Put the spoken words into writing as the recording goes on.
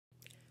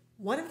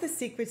One of the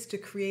secrets to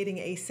creating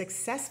a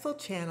successful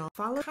channel,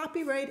 follow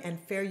copyright and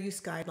fair use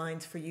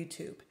guidelines for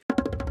YouTube.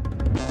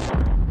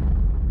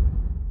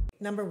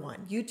 Number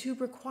one,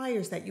 YouTube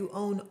requires that you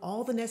own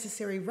all the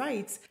necessary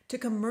rights to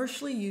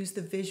commercially use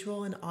the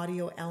visual and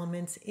audio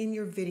elements in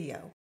your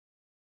video,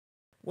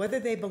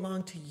 whether they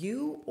belong to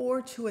you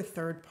or to a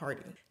third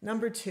party.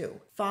 Number two,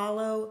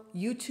 follow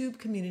YouTube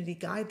community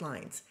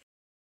guidelines.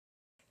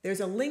 There's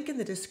a link in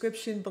the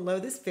description below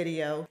this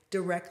video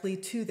directly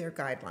to their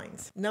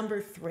guidelines.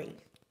 Number three,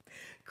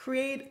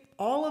 create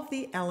all of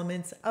the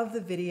elements of the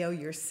video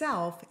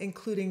yourself,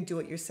 including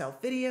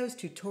do-it-yourself videos,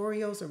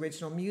 tutorials,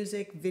 original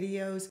music,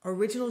 videos,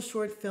 original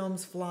short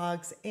films,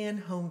 vlogs, and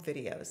home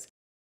videos.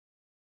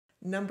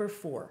 Number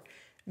four,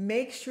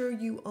 make sure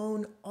you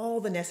own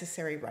all the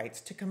necessary rights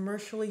to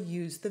commercially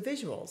use the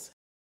visuals.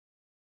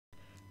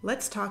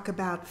 Let's talk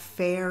about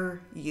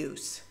fair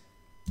use.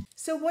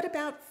 So what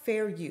about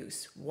fair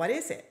use? What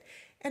is it?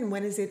 And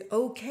when is it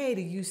okay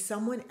to use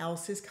someone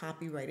else's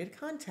copyrighted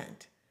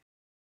content?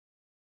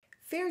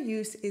 Fair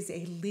use is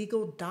a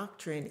legal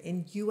doctrine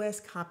in U.S.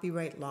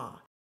 copyright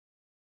law.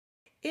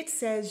 It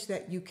says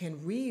that you can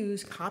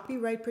reuse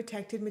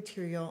copyright-protected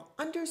material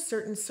under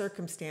certain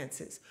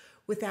circumstances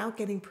without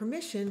getting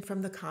permission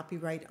from the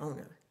copyright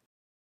owner.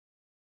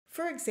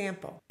 For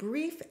example,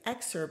 brief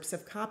excerpts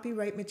of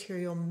copyright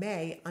material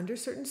may, under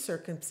certain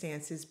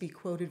circumstances, be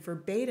quoted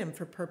verbatim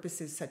for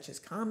purposes such as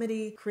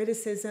comedy,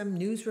 criticism,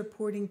 news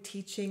reporting,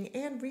 teaching,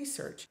 and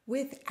research,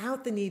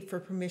 without the need for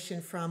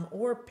permission from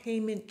or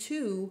payment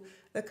to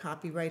the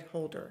copyright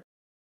holder.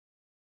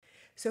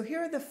 So here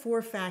are the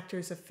four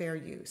factors of fair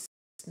use.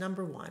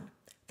 Number one,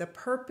 the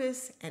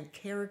purpose and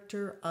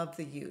character of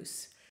the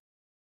use.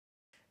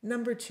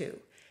 Number two,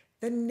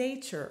 the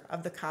nature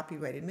of the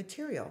copyrighted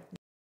material.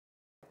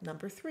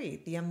 Number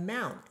three, the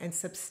amount and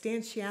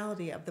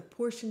substantiality of the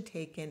portion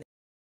taken.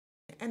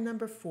 And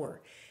number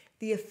four,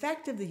 the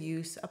effect of the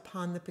use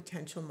upon the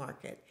potential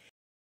market.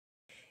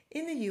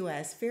 In the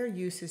U.S., fair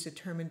use is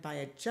determined by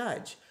a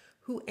judge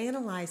who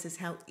analyzes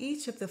how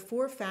each of the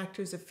four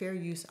factors of fair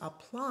use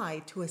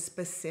apply to a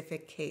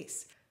specific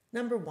case.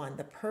 Number one,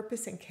 the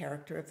purpose and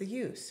character of the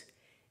use,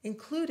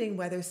 including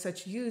whether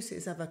such use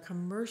is of a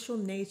commercial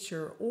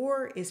nature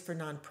or is for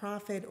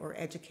nonprofit or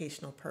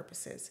educational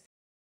purposes.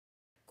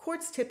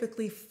 Courts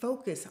typically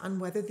focus on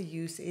whether the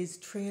use is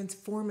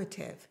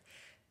transformative.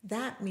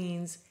 That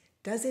means,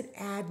 does it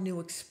add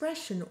new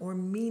expression or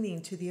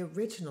meaning to the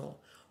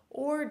original,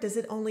 or does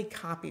it only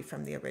copy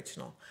from the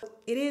original?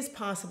 It is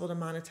possible to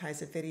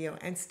monetize a video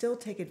and still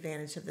take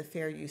advantage of the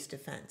fair use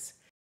defense.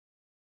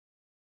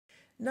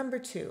 Number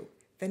two,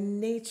 the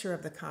nature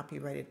of the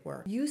copyrighted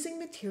work. Using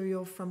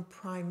material from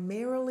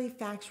primarily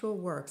factual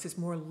works is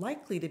more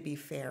likely to be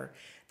fair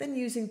than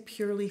using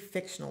purely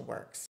fictional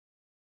works.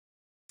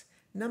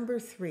 Number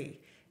three,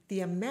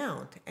 the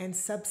amount and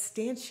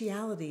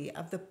substantiality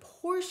of the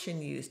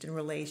portion used in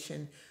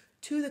relation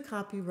to the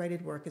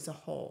copyrighted work as a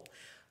whole.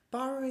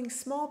 Borrowing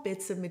small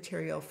bits of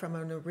material from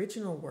an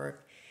original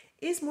work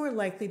is more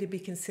likely to be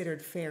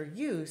considered fair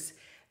use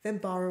than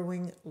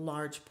borrowing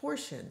large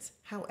portions.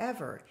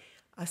 However,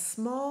 a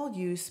small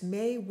use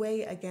may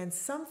weigh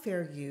against some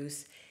fair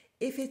use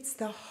if it's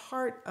the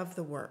heart of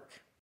the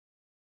work.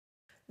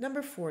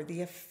 Number four,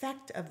 the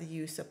effect of the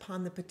use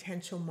upon the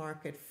potential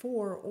market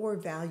for or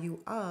value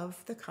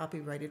of the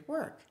copyrighted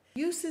work.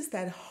 Uses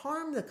that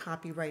harm the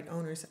copyright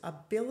owner's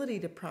ability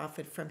to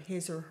profit from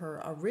his or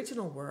her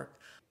original work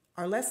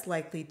are less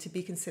likely to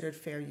be considered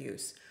fair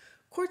use.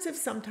 Courts have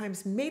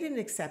sometimes made an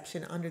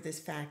exception under this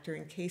factor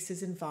in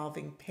cases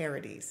involving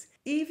parodies.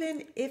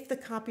 Even if the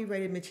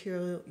copyrighted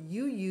material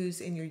you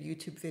use in your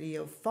YouTube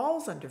video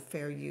falls under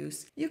fair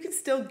use, you can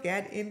still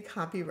get in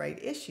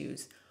copyright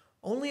issues.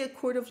 Only a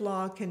court of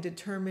law can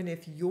determine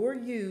if your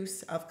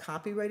use of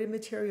copyrighted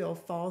material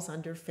falls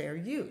under fair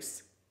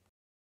use.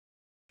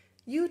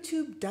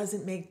 YouTube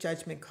doesn't make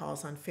judgment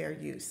calls on fair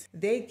use.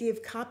 They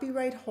give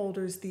copyright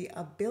holders the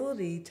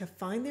ability to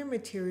find their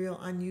material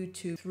on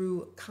YouTube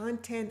through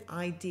Content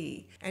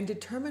ID and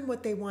determine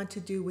what they want to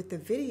do with the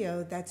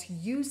video that's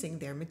using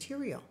their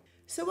material.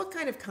 So what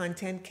kind of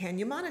content can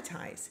you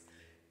monetize?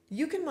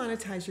 You can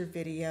monetize your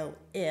video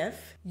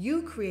if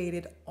you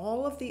created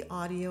all of the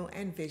audio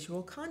and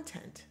visual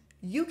content.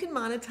 You can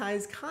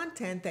monetize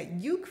content that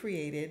you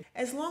created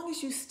as long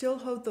as you still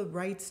hold the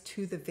rights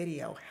to the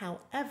video.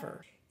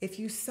 However, if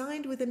you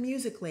signed with a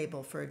music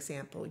label, for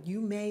example,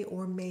 you may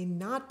or may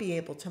not be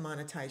able to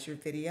monetize your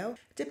video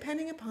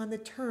depending upon the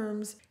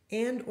terms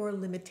and/or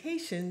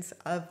limitations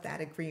of that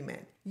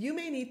agreement. You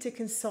may need to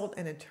consult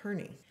an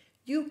attorney.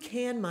 You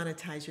can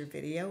monetize your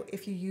video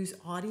if you use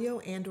audio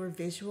and/or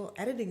visual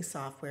editing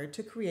software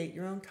to create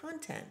your own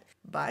content.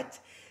 But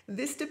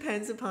this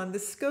depends upon the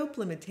scope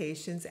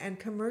limitations and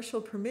commercial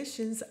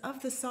permissions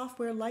of the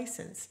software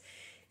license.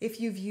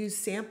 If you've used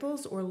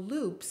samples or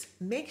loops,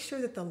 make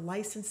sure that the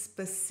license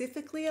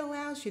specifically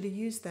allows you to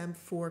use them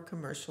for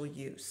commercial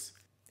use.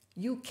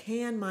 You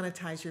can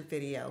monetize your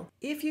video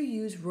if you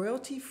use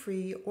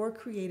royalty-free or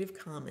Creative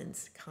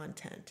Commons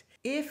content.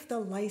 if the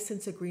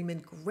license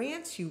agreement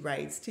grants you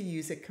rights to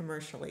use it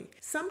commercially.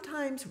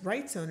 Sometimes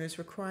rights owners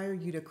require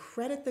you to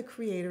credit the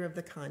creator of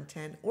the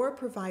content or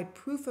provide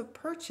proof of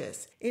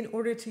purchase in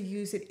order to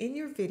use it in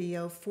your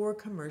video for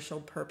commercial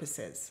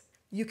purposes.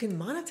 You can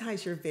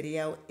monetize your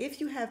video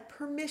if you have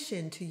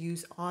permission to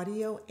use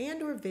audio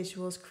and/or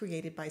visuals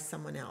created by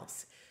someone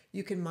else.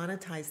 You can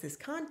monetize this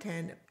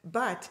content,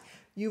 but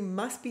you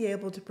must be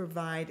able to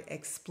provide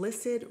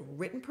explicit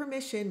written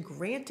permission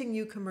granting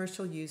you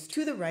commercial use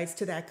to the rights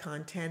to that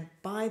content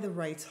by the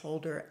rights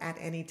holder at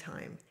any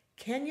time.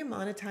 Can you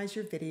monetize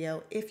your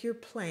video if you're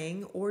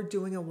playing or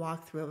doing a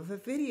walkthrough of a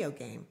video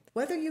game?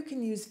 Whether you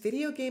can use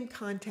video game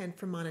content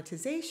for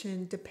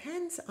monetization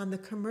depends on the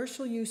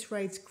commercial use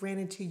rights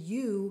granted to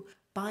you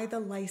by the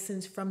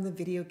license from the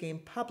video game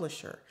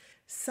publisher.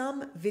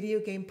 Some video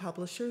game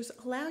publishers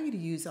allow you to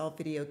use all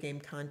video game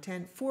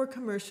content for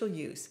commercial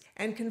use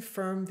and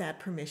confirm that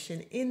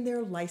permission in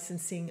their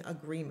licensing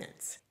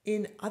agreements.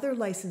 In other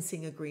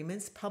licensing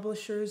agreements,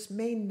 publishers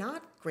may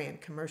not grant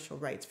commercial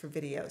rights for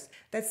videos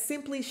that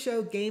simply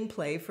show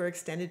gameplay for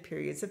extended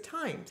periods of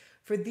time.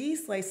 For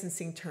these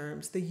licensing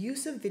terms, the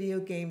use of video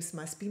games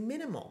must be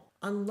minimal,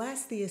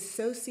 unless the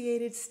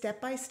associated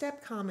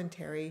step-by-step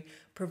commentary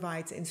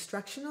provides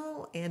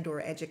instructional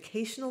and/or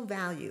educational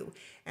value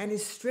and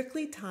is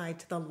strictly tied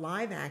to the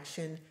live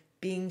action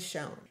being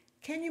shown.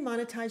 Can you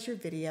monetize your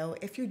video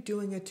if you're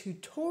doing a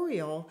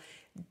tutorial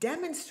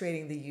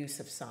demonstrating the use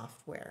of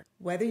software?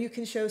 Whether you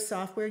can show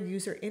software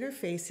user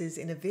interfaces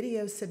in a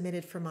video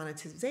submitted for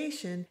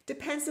monetization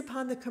depends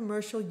upon the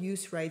commercial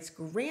use rights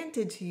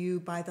granted to you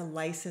by the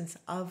license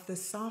of the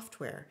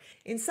software.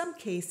 In some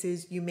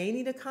cases, you may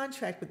need a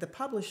contract with the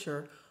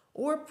publisher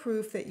or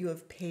proof that you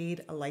have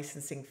paid a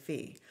licensing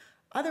fee.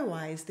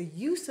 Otherwise, the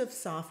use of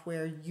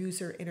software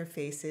user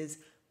interfaces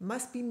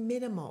must be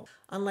minimal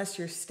unless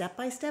your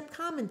step-by-step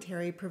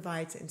commentary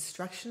provides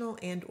instructional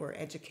and/or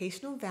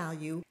educational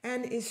value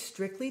and is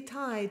strictly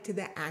tied to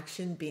the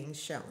action being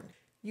shown.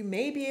 You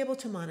may be able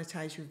to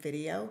monetize your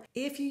video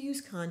if you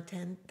use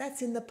content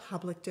that's in the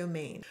public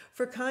domain.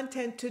 For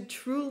content to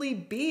truly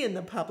be in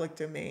the public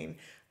domain,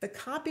 the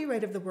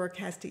copyright of the work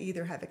has to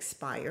either have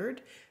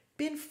expired,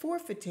 been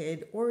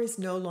forfeited, or is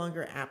no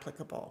longer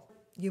applicable.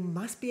 You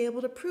must be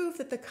able to prove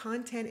that the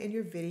content in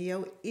your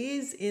video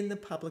is in the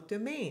public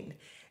domain,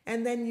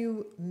 and then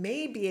you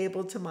may be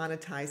able to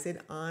monetize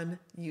it on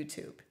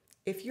YouTube.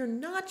 If you're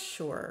not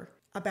sure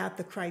about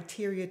the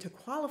criteria to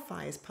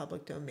qualify as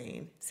public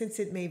domain, since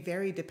it may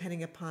vary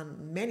depending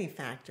upon many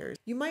factors,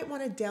 you might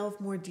want to delve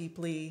more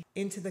deeply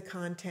into the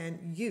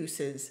content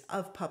uses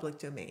of public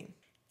domain.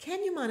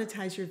 Can you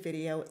monetize your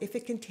video if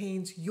it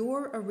contains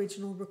your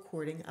original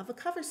recording of a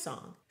cover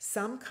song?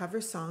 Some cover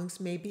songs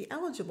may be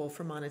eligible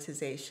for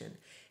monetization.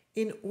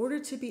 In order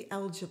to be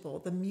eligible,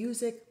 the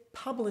music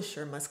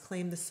publisher must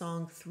claim the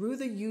song through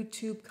the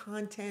YouTube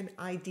Content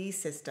ID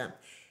system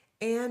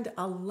and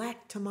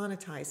elect to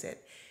monetize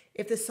it.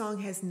 If the song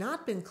has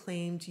not been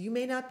claimed, you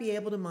may not be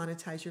able to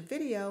monetize your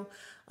video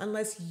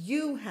unless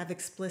you have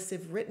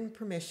explicit written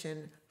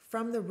permission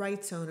from the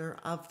rights owner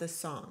of the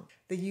song.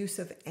 The use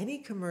of any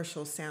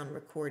commercial sound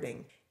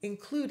recording,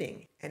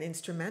 including an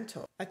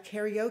instrumental, a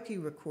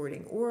karaoke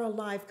recording, or a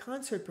live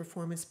concert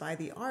performance by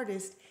the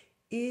artist,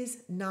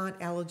 is not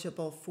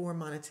eligible for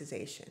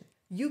monetization.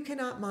 You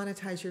cannot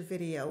monetize your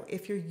video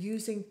if you're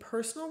using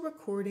personal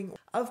recording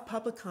of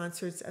public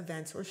concerts,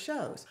 events, or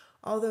shows.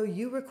 Although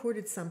you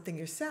recorded something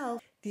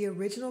yourself, the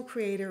original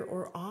creator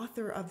or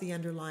author of the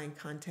underlying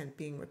content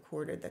being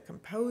recorded, the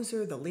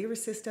composer, the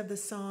lyricist of the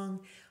song,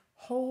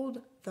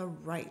 hold the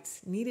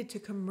rights needed to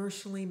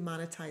commercially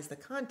monetize the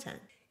content.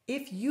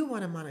 If you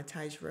want to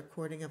monetize your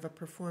recording of a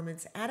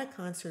performance at a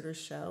concert or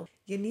show,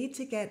 you need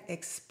to get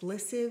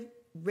explicit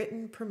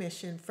written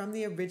permission from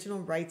the original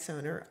rights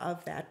owner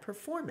of that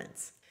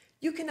performance.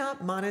 You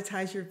cannot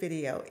monetize your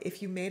video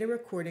if you made a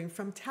recording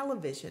from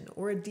television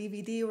or a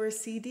DVD or a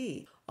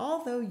CD.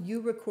 Although you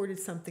recorded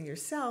something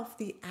yourself,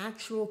 the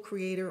actual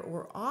creator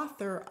or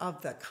author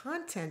of the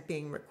content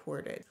being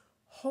recorded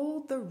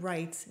hold the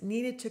rights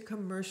needed to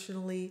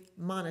commercially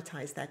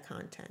monetize that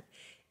content.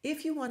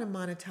 If you want to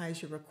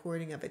monetize your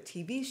recording of a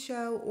TV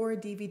show or a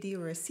DVD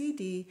or a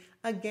CD,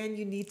 again,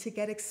 you need to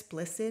get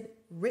explicit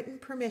written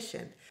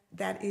permission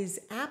that is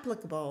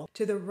applicable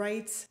to the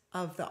rights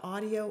of the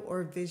audio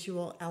or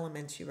visual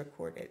elements you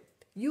recorded.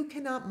 You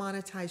cannot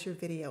monetize your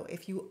video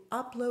if you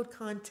upload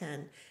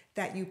content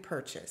that you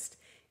purchased.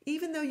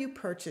 Even though you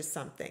purchased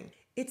something,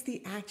 it's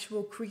the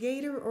actual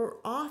creator or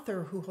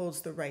author who holds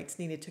the rights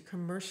needed to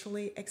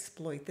commercially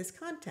exploit this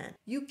content.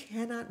 You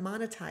cannot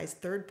monetize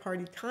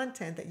third-party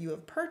content that you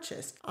have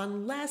purchased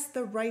unless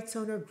the rights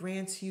owner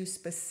grants you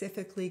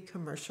specifically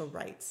commercial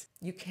rights.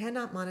 You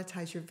cannot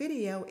monetize your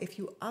video if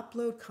you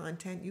upload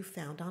content you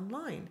found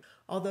online.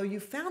 Although you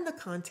found the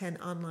content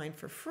online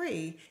for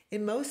free,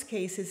 in most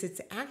cases,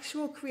 its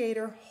actual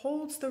creator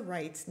holds the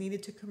rights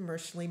needed to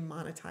commercially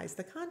monetize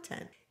the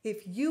content.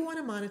 If you want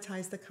to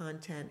monetize the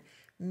content,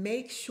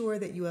 make sure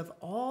that you have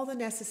all the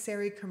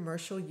necessary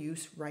commercial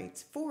use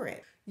rights for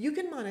it. You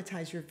can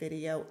monetize your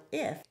video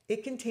if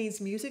it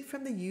contains music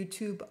from the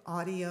YouTube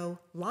audio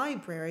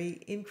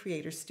library in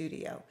Creator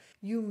Studio.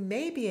 You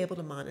may be able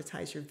to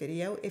monetize your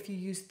video if you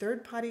use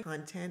third-party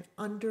content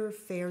under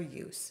fair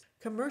use.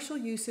 Commercial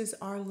uses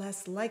are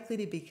less likely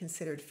to be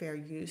considered fair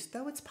use,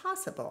 though it's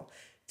possible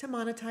to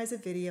monetize a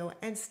video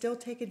and still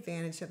take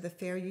advantage of the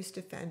fair use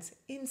defense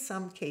in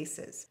some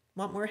cases.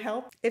 Want more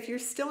help? If you're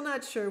still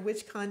not sure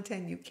which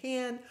content you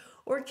can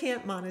or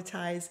can't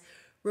monetize,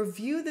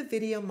 review the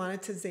video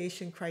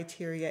monetization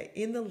criteria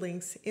in the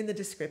links in the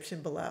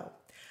description below.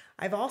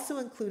 I've also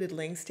included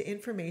links to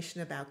information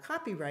about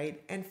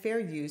copyright and fair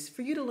use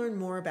for you to learn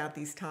more about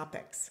these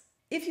topics.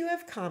 If you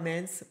have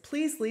comments,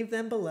 please leave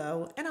them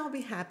below and I'll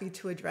be happy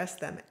to address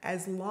them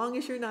as long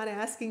as you're not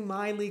asking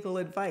my legal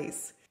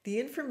advice. The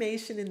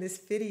information in this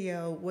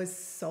video was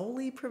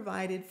solely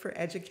provided for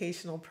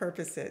educational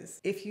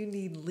purposes. If you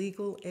need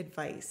legal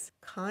advice,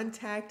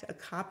 contact a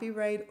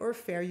copyright or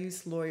fair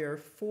use lawyer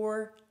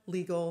for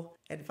legal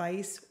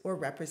advice or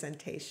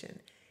representation.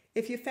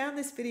 If you found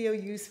this video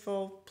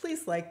useful,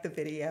 please like the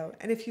video.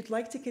 And if you'd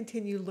like to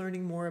continue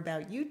learning more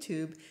about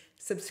YouTube,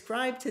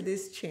 subscribe to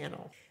this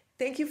channel.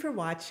 Thank you for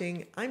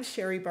watching. I'm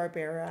Sherry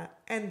Barbera,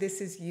 and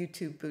this is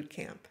YouTube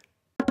Bootcamp.